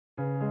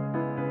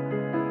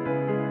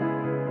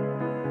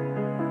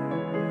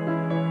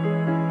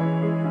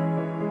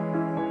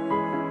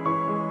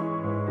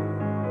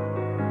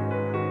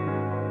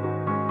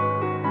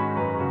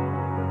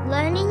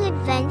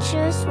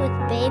adventures with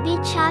baby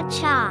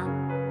Chacha.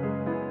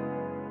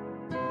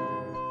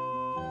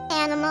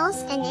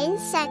 Animals and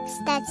insects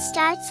that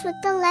starts with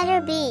the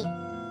letter B.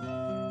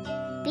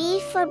 B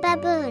for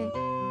baboon.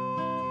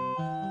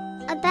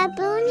 A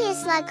baboon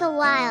is like a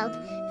wild,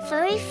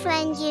 furry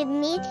friend you'd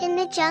meet in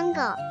the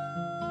jungle.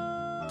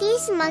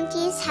 These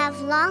monkeys have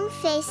long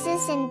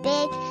faces and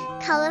big,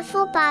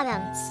 colorful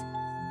bottoms.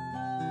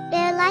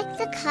 They're like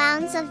the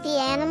clowns of the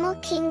animal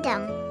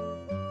kingdom.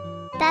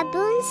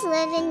 Baboons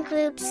live in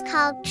groups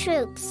called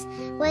troops,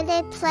 where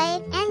they play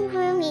and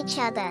groom each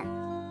other.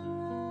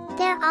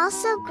 They're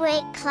also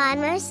great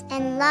climbers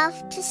and love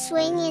to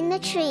swing in the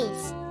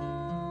trees.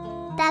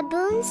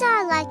 Baboons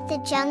are like the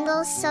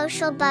jungle's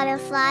social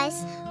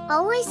butterflies,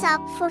 always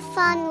up for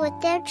fun with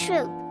their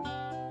troop.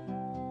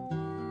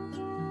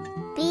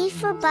 B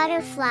for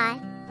butterfly.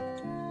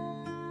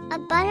 A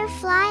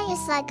butterfly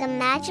is like a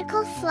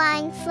magical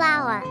flying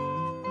flower.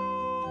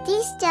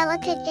 These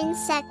delicate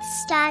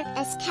insects start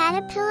as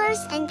caterpillars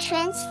and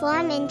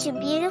transform into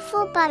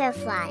beautiful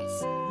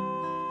butterflies.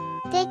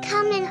 They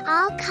come in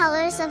all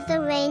colors of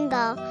the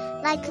rainbow,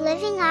 like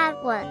living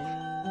artwork.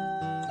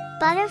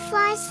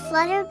 Butterflies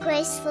flutter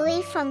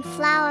gracefully from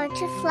flower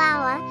to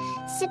flower,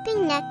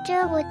 sipping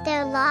nectar with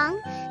their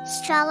long,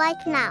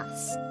 straw-like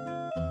mouths.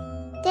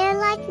 They're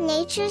like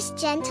nature's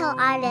gentle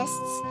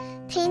artists,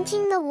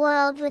 painting the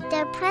world with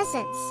their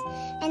presence,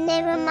 and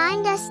they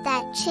remind us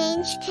that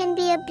change can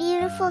be a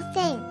beautiful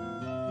thing.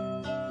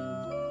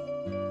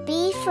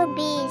 B for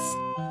bees.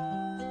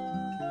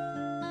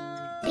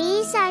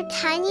 Bees are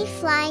tiny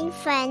flying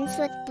friends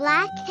with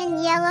black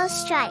and yellow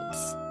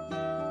stripes.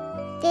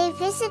 They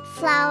visit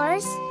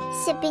flowers,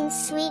 sipping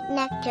sweet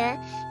nectar,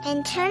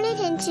 and turn it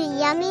into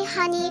yummy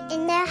honey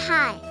in their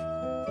hive.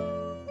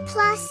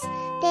 Plus,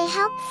 they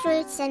help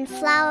fruits and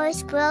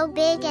flowers grow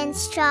big and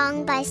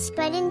strong by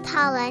spreading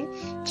pollen,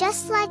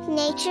 just like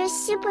nature's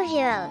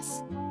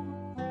superheroes.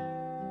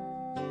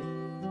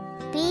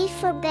 B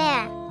for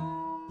bear.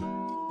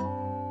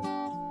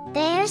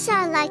 Bears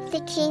are like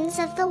the kings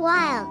of the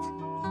wild.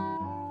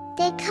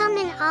 They come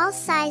in all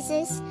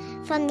sizes,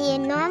 from the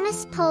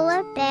enormous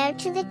polar bear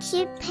to the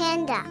cute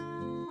panda.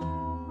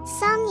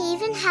 Some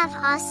even have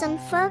awesome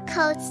fur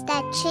coats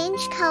that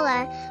change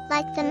color,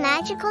 like the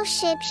magical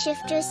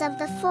shapeshifters of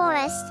the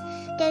forest.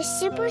 They're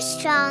super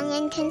strong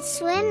and can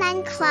swim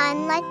and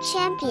climb like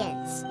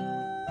champions.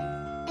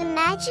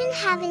 Imagine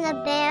having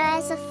a bear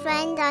as a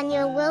friend on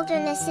your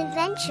wilderness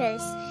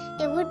adventures.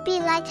 It would be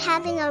like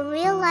having a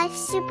real-life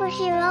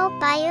superhero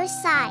by your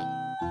side.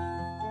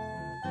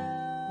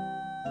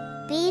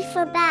 B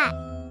for bat.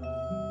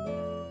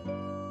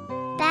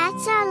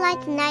 Bats are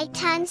like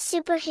nighttime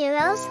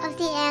superheroes of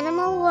the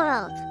animal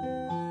world.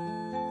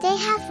 They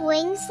have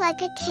wings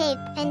like a cape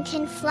and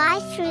can fly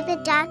through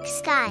the dark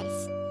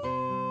skies.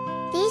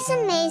 These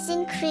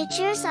amazing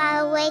creatures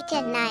are awake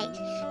at night,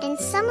 and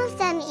some of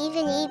them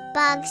even eat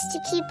bugs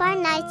to keep our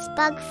nights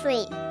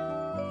bug-free.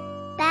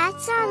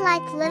 Bats are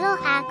like little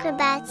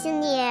acrobats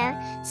in the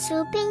air,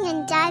 swooping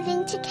and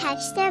diving to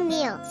catch their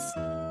meals.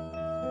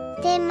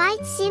 They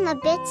might seem a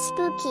bit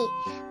spooky,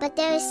 but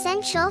they're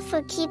essential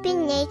for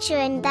keeping nature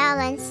in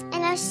balance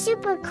and are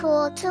super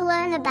cool to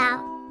learn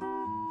about.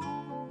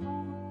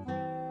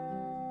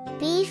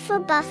 B for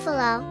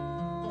buffalo.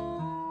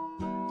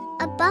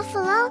 A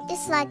buffalo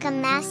is like a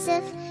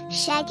massive,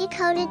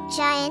 shaggy-coated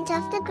giant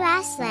of the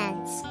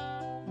grasslands.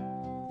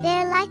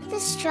 They're like the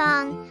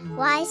strong,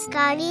 wise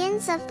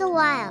guardians of the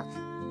wild.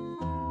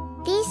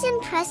 These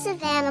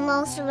impressive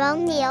animals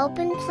roam the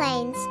open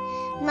plains,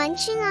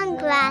 munching on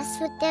grass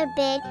with their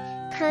big,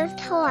 curved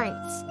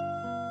horns.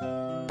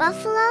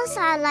 Buffaloes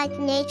are like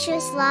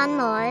nature's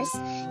lawnmowers,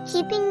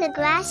 keeping the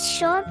grass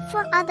short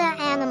for other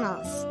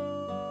animals.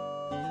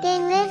 They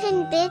live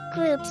in big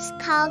groups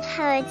called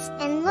herds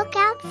and look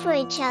out for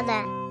each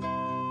other.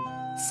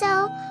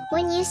 So,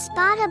 when you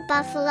spot a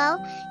buffalo,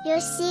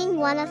 you're seeing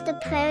one of the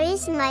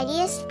prairie's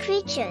mightiest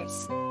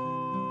creatures.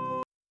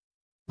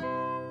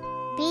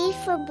 B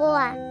for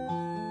boar.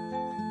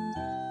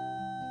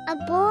 A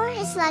boar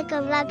is like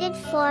a rugged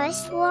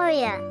forest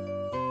warrior.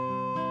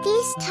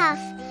 These tough,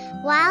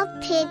 wild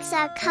pigs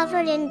are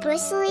covered in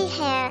bristly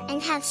hair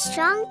and have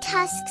strong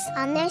tusks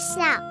on their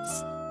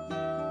snouts.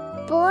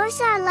 Boars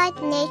are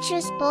like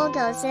nature's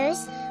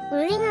bulldozers,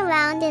 rooting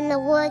around in the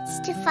woods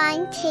to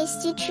find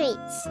tasty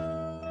treats.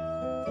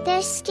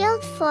 They're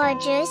skilled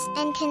foragers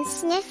and can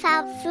sniff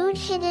out food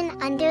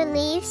hidden under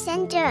leaves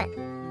and dirt.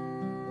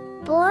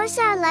 Boars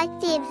are like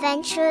the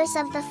adventurers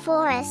of the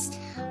forest,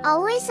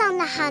 always on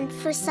the hunt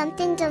for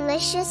something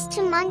delicious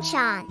to munch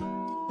on.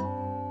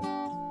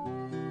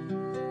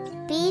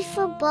 B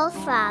for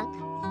bullfrog.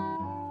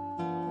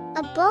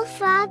 A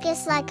bullfrog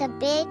is like a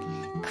big,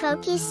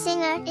 croaky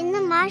singer in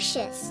the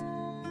marshes.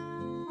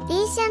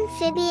 These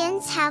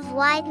amphibians have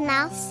wide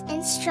mouths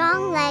and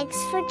strong legs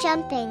for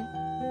jumping.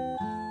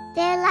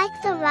 They're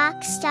like the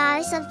rock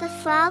stars of the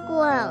frog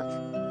world.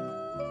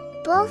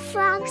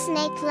 Bullfrogs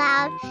make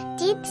loud,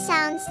 deep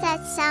sounds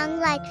that sound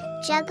like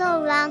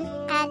juggle rum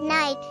at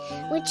night,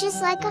 which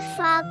is like a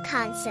frog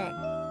concert.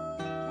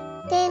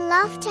 They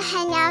love to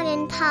hang out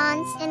in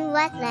ponds and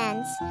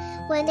wetlands,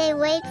 where they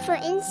wait for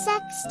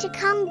insects to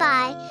come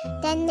by,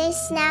 then they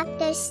snap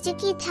their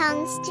sticky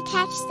tongues to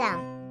catch them.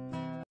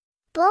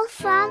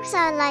 Bullfrogs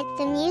are like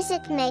the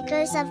music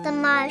makers of the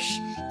marsh,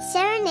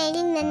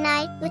 serenading the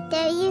night with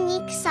their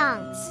unique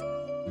songs.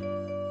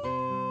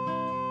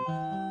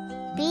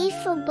 B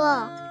for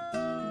bull.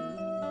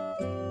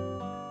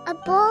 A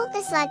bull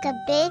is like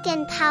a big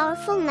and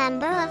powerful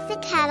member of the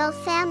cattle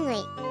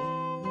family.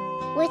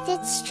 With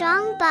its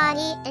strong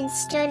body and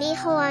sturdy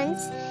horns,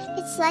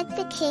 it's like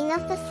the king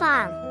of the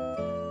farm.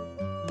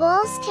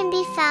 Bulls can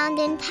be found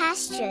in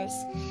pastures,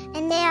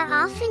 and they are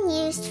often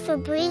used for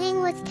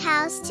breeding with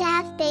cows to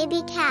have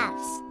baby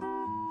calves.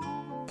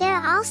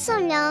 They're also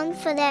known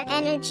for their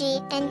energy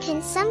and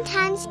can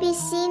sometimes be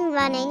seen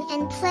running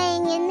and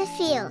playing in the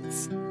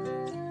fields.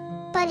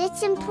 But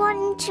it's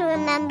important to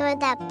remember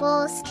that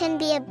bulls can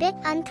be a bit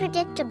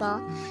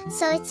unpredictable,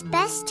 so it's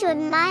best to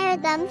admire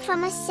them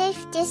from a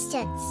safe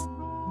distance.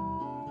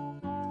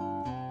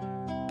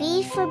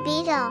 B for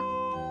beetle.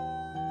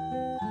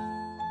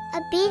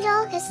 A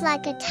beetle is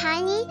like a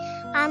tiny,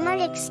 armored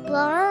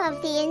explorer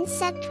of the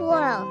insect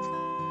world.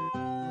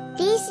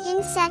 These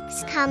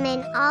insects come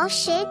in all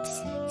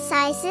shapes,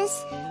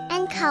 sizes,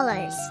 and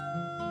colors.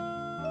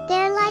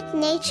 They're like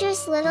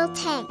nature's little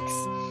tanks,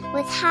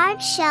 with hard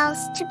shells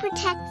to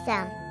protect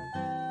them.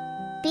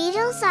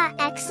 Beetles are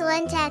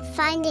excellent at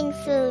finding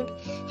food,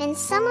 and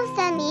some of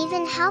them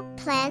even help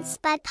plants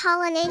by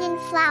pollinating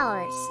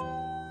flowers.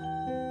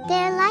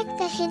 They're like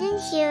the hidden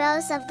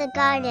heroes of the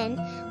garden,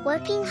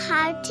 working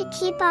hard to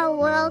keep our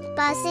world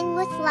buzzing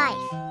with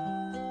life.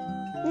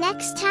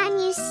 Next time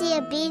you see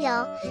a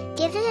beetle,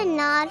 give it a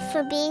nod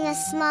for being a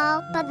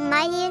small but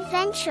mighty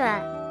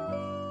adventurer.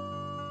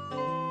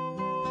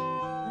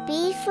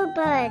 B for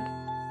bird.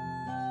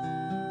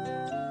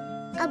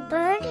 A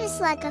bird is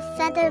like a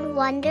feathered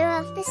wonder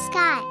of the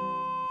sky.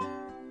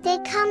 They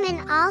come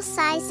in all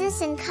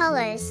sizes and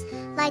colors,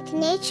 like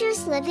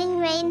nature's living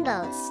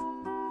rainbows.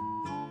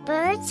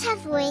 Birds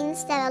have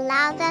wings that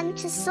allow them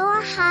to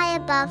soar high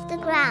above the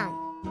ground.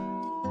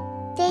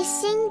 They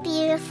sing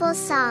beautiful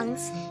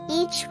songs,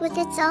 each with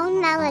its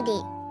own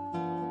melody.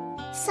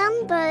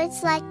 Some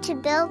birds like to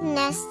build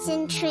nests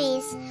in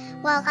trees,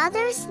 while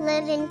others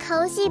live in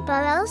cozy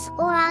burrows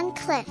or on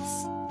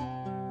cliffs.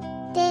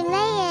 They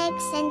lay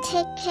eggs and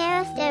take care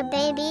of their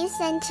babies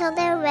until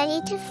they're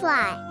ready to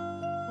fly.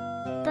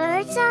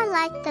 Birds are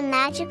like the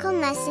magical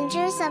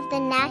messengers of the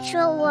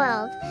natural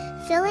world,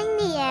 filling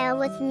the air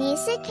with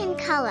music and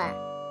color.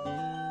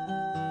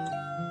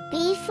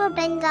 B for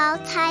Bengal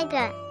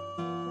tiger.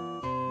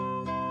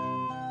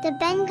 The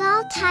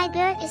Bengal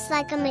tiger is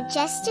like a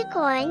majestic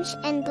orange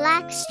and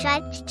black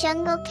striped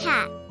jungle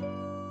cat.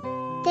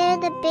 They're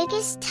the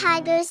biggest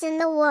tigers in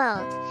the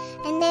world,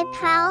 and they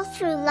prowl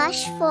through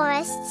lush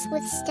forests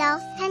with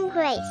stealth and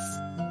grace.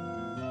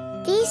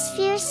 These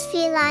fierce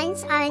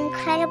felines are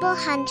incredible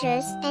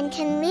hunters and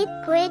can leap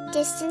great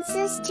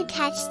distances to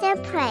catch their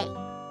prey.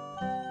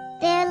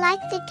 They're like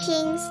the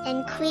kings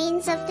and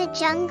queens of the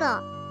jungle.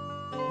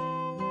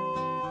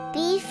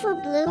 B for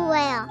blue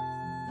whale.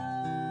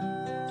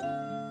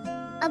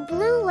 A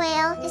blue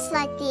whale is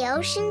like the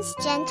ocean's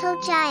gentle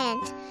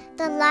giant,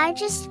 the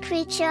largest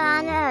creature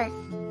on Earth.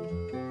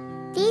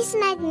 These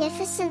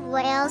magnificent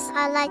whales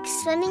are like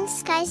swimming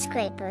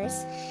skyscrapers,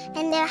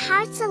 and their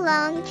hearts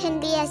alone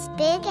can be as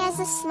big as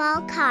a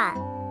small car.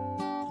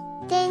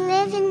 They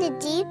live in the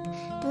deep,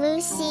 blue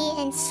sea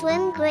and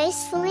swim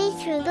gracefully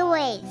through the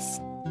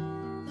waves.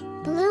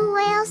 Blue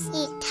whales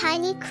eat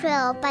tiny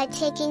krill by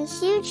taking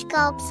huge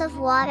gulps of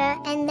water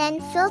and then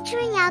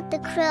filtering out the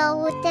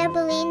krill with their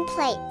baleen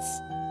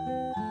plates.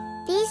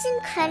 These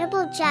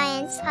incredible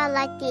giants are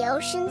like the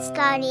ocean's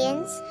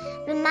guardians,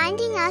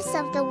 reminding us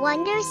of the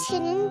wonders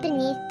hidden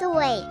beneath the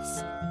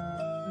waves.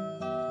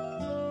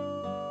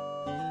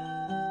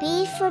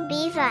 B for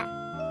beaver.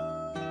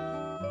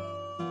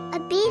 A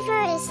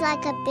beaver is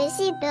like a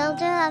busy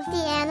builder of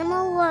the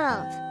animal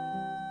world.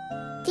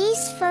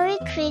 These furry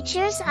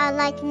creatures are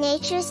like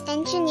nature's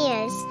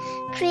engineers,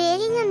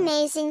 creating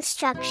amazing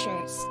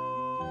structures.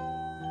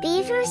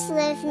 Beavers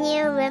live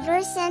near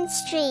rivers and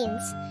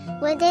streams,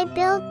 where they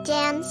build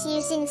dams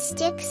using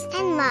sticks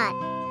and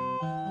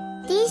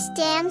mud. These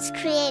dams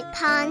create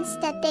ponds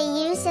that they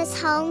use as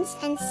homes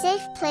and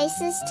safe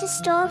places to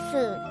store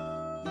food.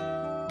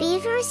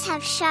 Beavers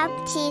have sharp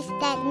teeth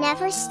that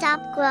never stop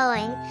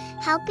growing,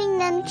 helping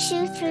them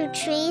chew through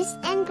trees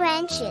and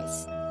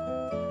branches.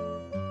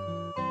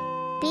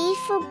 B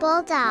for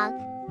bulldog.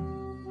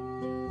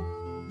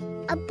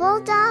 A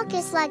bulldog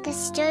is like a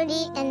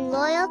sturdy and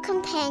loyal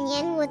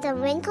companion with a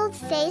wrinkled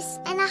face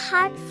and a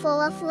heart full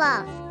of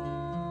love.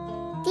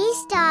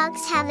 These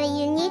dogs have a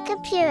unique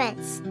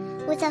appearance,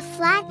 with a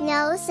flat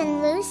nose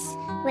and loose,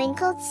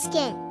 wrinkled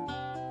skin.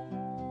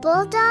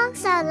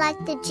 Bulldogs are like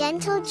the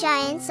gentle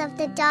giants of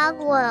the dog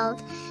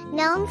world,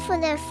 known for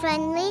their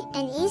friendly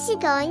and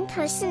easygoing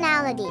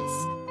personalities.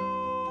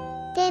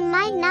 They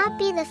might not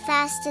be the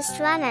fastest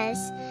runners,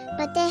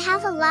 but they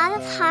have a lot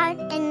of heart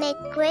and make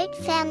great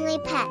family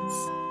pets.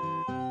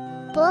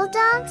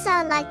 Bulldogs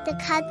are like the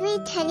cuddly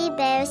teddy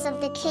bears of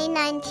the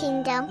canine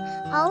kingdom,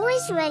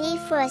 always ready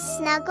for a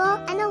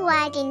snuggle and a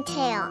wagging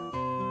tail.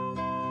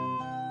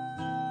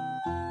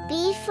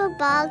 B for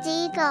bald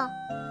eagle.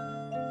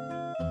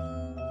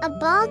 A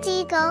bald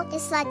eagle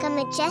is like a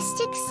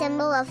majestic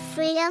symbol of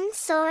freedom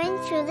soaring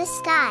through the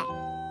sky.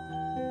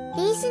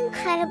 These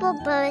incredible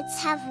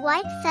birds have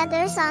white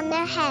feathers on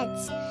their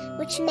heads,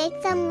 which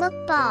make them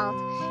look bald,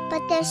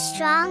 but they're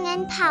strong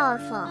and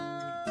powerful.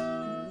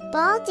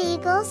 Bald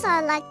eagles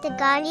are like the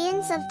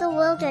guardians of the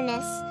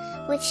wilderness,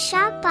 with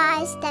sharp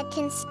eyes that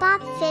can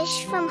spot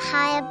fish from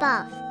high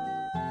above.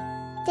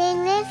 They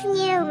live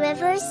near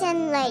rivers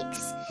and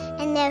lakes,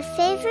 and their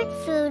favorite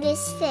food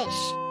is fish.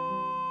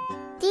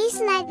 These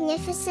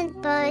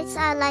magnificent birds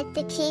are like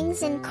the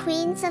kings and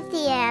queens of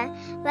the air,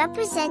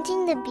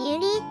 representing the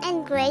beauty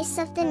and grace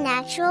of the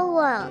natural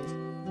world.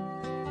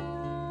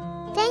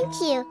 Thank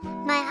you,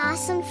 my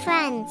awesome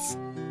friends!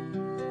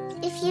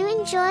 If you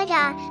enjoyed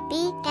our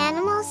Be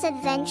Animals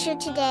adventure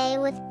today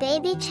with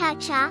baby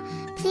Chacha,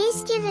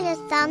 please give it a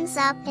thumbs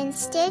up and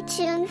stay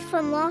tuned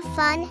for more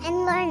fun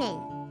and learning.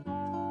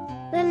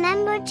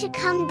 Remember to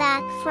come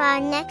back for our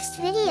next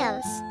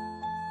videos.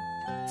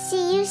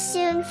 See you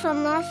soon for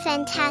more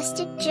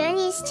fantastic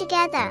journeys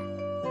together.